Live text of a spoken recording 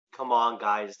come on,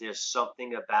 guys. There's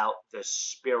something about the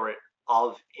spirit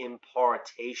of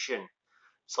impartation.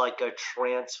 It's like a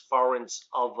transference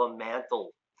of a mantle.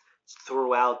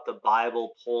 Throughout the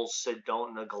Bible, Paul said,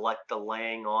 don't neglect the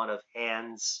laying on of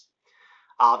hands.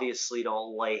 Obviously,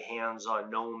 don't lay hands on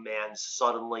no man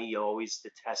suddenly. You always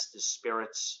detest the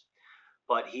spirits.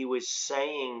 But he was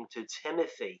saying to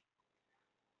Timothy,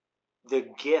 the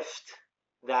gift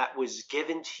that was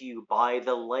given to you by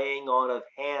the laying on of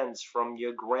hands from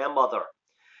your grandmother.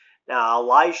 Now,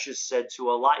 Elisha said to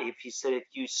Elijah, he said, if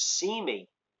you see me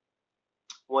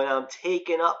when I'm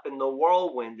taken up in the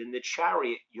whirlwind in the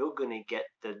chariot, you're going to get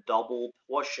the double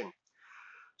portion.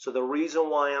 So the reason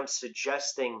why I'm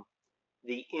suggesting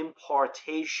the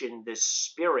impartation, the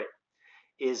spirit,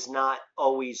 is not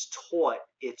always taught,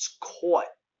 it's caught.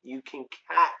 You can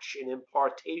catch an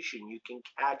impartation. You can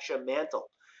catch a mantle.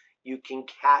 You can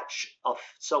catch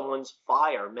someone's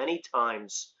fire. Many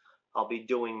times I'll be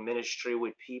doing ministry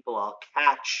with people. I'll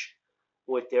catch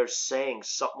what they're saying.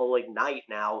 Something will ignite.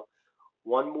 Now,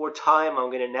 one more time,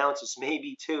 I'm going to announce this,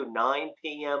 maybe too, 9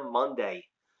 p.m. Monday,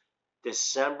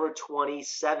 December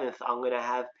 27th, I'm going to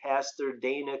have Pastor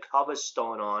Dana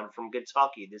Coverstone on from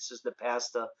Kentucky. This is the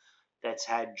pastor that's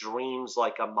had dreams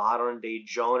like a modern-day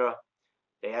Jonah.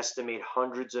 They estimate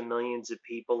hundreds of millions of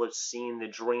people have seen the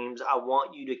dreams. I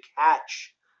want you to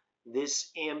catch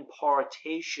this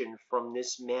impartation from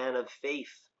this man of faith.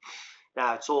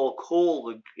 Now, it's all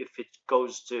cool if it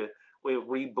goes to where it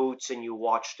reboots and you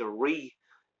watch the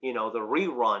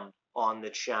rerun on the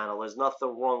channel. There's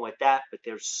nothing wrong with that, but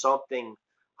there's something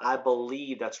I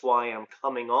believe, that's why I'm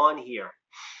coming on here,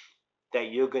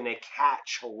 that you're going to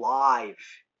catch live.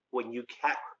 When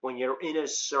you're in a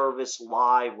service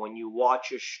live, when you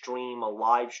watch a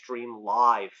live stream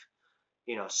live,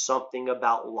 something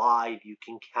about live, you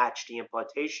can catch the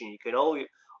impartation. You can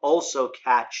also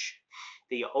catch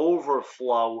the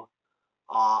overflow,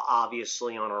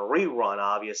 obviously on a rerun.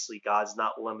 Obviously, God's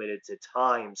not limited to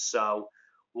time. So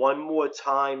one more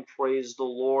time, praise the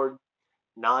Lord.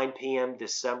 9 p.m.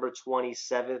 December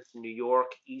 27th, New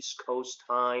York, East Coast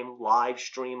time, live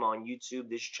stream on YouTube.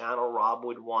 This channel, Robb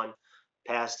with one,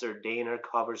 Pastor Dana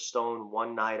Coverstone,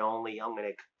 one night only.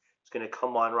 It's gonna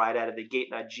come on right out of the gate.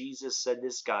 Now, Jesus said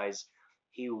this, guys.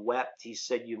 He wept. He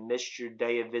said, you missed your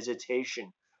day of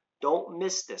visitation. Don't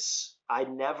miss this. I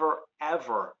never,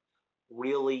 ever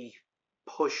really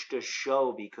pushed a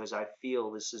show because I feel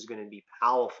this is going to be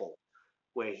powerful,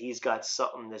 where he's got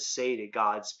something to say to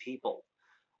God's people.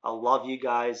 I love you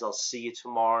guys. I'll see you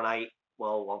tomorrow night.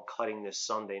 Well, I'm cutting this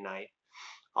Sunday night.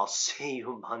 I'll see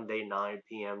you Monday, 9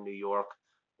 p.m. New York.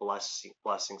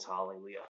 Blessings. Hallelujah.